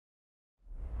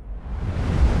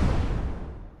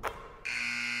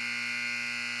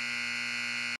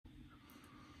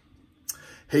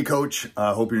Hey coach,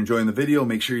 hope you're enjoying the video.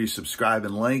 Make sure you subscribe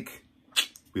and like.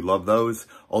 We love those.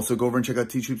 Also go over and check out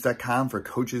Teachhoops.com for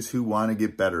coaches who want to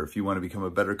get better. If you want to become a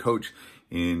better coach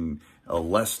in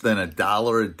less than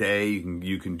 $1 a day,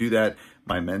 you can do that.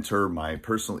 My mentor, my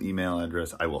personal email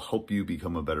address, I will help you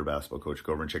become a better basketball coach.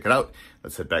 Go over and check it out.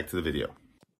 Let's head back to the video.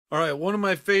 All right, one of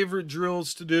my favorite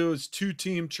drills to do is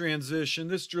two-team transition.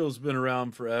 This drill's been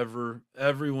around forever.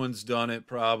 Everyone's done it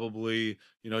probably.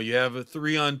 You know, you have a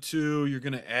 3-on-2. You're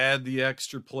going to add the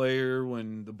extra player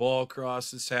when the ball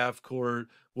crosses half court.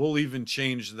 We'll even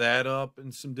change that up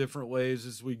in some different ways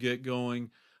as we get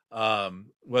going.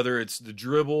 Whether it's the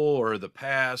dribble or the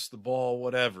pass, the ball,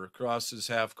 whatever, crosses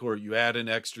half court, you add an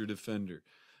extra defender.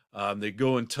 They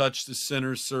go and touch the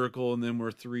center circle, and then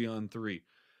we're 3-on-3.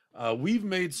 We've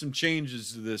made some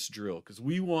changes to this drill because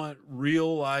we want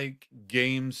real-like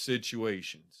game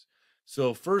situations.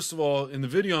 So first of all, in the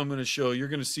video I'm going to show, you're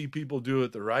going to see people do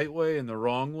it the right way and the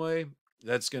wrong way.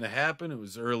 That's going to happen. It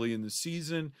was early in the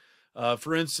season.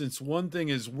 For instance, one thing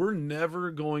is we're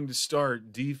never going to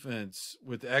start defense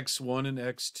with X1 and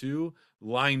X2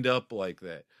 lined up like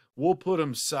that. We'll put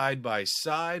them side by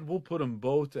side. We'll put them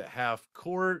both at half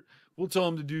court. We'll tell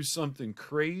them to do something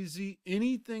crazy,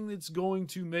 anything that's going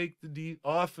to make the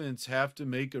offense have to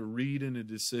make a read and a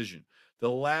decision. The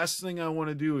last thing I want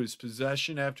to do is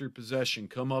possession after possession,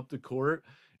 come up the court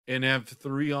and have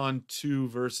 3-on-2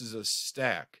 versus a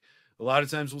stack. A lot of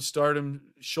times we'll start them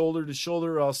shoulder to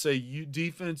shoulder. I'll say, you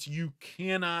defense, you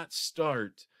cannot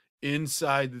start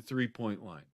inside the three-point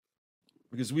line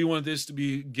because we want this to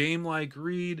be game-like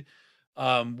read.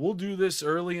 We'll do this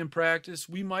early in practice.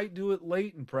 We might do it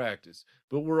late in practice,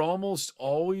 but we're almost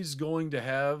always going to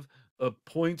have a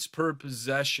points per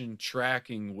possession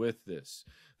tracking with this.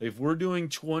 If we're doing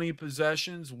 20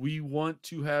 possessions, we want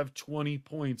to have 20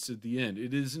 points at the end.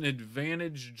 It is an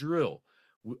advantage drill.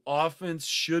 Offense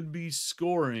should be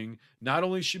scoring. Not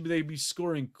only should they be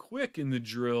scoring quick in the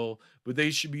drill, but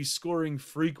they should be scoring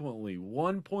frequently.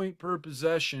 1 point per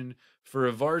possession for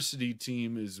a varsity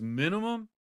team is minimum.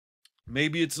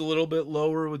 Maybe it's a little bit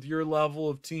lower with your level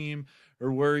of team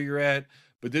or where you're at,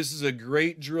 but this is a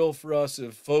great drill for us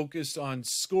to focus on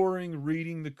scoring,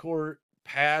 reading the court,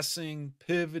 passing,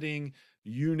 pivoting,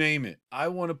 you name it. I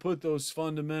want to put those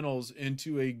fundamentals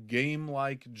into a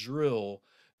game-like drill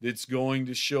that's going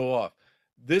to show off.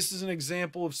 This is an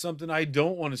example of something I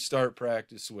don't want to start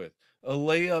practice with. A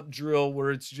layup drill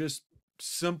where it's just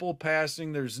simple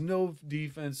passing. There's no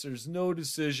defense. There's no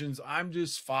decisions. I'm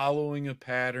just following a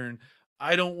pattern.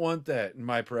 I don't want that in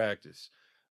my practice.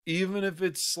 Even if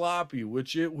it's sloppy,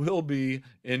 which it will be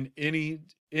in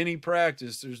any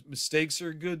practice, mistakes are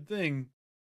a good thing.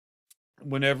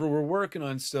 Whenever we're working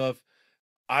on stuff,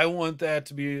 I want that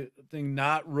to be a thing,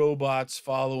 not robots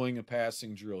following a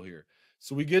passing drill here.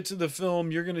 So we get to the film,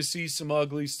 you're going to see some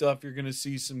ugly stuff. You're going to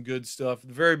see some good stuff. At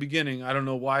the very beginning, I don't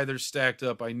know why they're stacked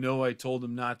up. I know I told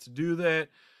them not to do that.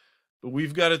 But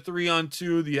we've got a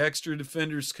 3-on-2. The extra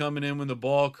defender's coming in when the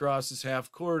ball crosses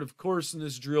half court. Of course, in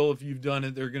this drill, if you've done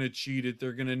it, they're going to cheat it.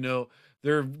 They're going to know.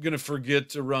 They're going to forget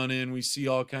to run in. We see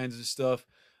all kinds of stuff.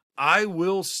 I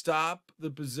will stop the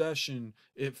possession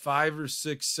at 5 or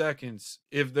 6 seconds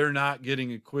if they're not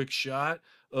getting a quick shot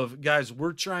of, guys,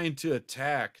 we're trying to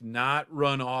attack, not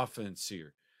run offense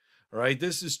here. All right,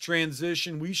 this is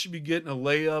transition. We should be getting a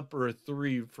layup or a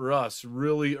 3 for us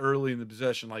really early in the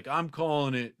possession. Like, I'm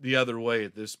calling it the other way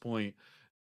at this point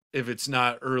if it's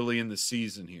not early in the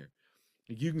season here.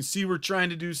 You can see we're trying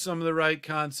to do some of the right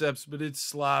concepts, but it's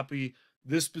sloppy.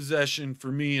 This possession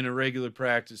for me in a regular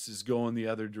practice is going the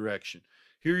other direction.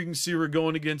 Here you can see we're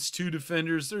going against 2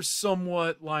 defenders. They're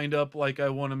somewhat lined up like I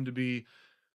want them to be.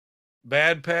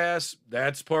 Bad pass,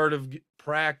 that's part of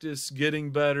practice, getting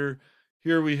better.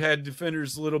 Here we had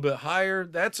defenders a little bit higher.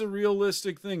 That's a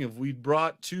realistic thing. If we'd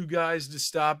brought 2 guys to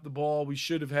stop the ball, we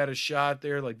should have had a shot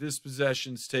there. Like, this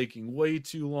possession's taking way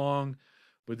too long,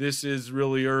 but this is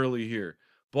really early here.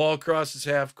 Ball crosses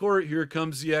half court. Here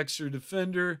comes the extra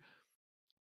defender.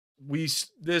 This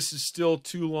is still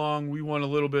too long. We want a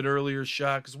little bit earlier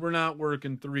shot because we're not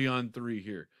working 3-on-3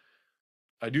 here.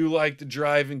 I do like the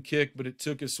drive and kick, but it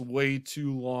took us way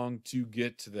too long to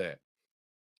get to that.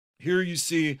 Here you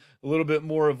see a little bit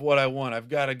more of what I want. I've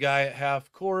got a guy at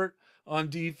half court on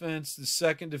defense. The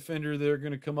second defender they're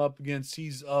going to come up against,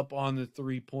 he's up on the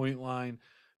 3-point line.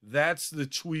 That's the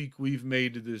tweak we've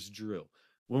made to this drill.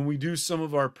 When we do some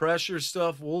of our pressure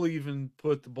stuff, we'll even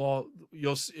put the ball,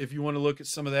 if you want to look at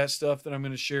some of that stuff that I'm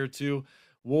going to share too,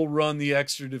 we'll run the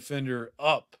extra defender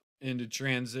up into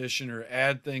transition or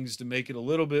add things to make it a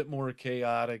little bit more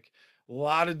chaotic. A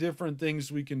lot of different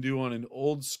things we can do on an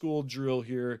old school drill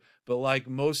here, but like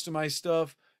most of my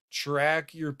stuff,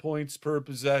 track your points per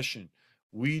possession.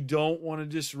 We don't want to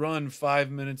just run 5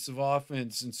 minutes of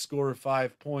offense and score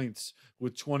 5 points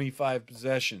with 25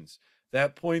 possessions.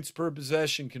 That points per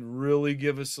possession can really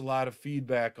give us a lot of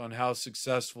feedback on how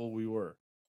successful we were.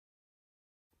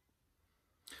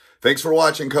 Thanks for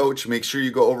watching, Coach. Make sure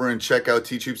you go over and check out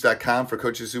teachhoops.com for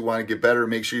coaches who want to get better.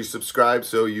 Make sure you subscribe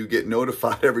so you get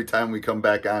notified every time we come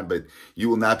back on. But you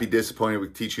will not be disappointed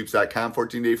with teachhoops.com.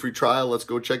 14-day free trial. Let's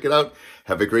go check it out.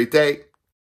 Have a great day.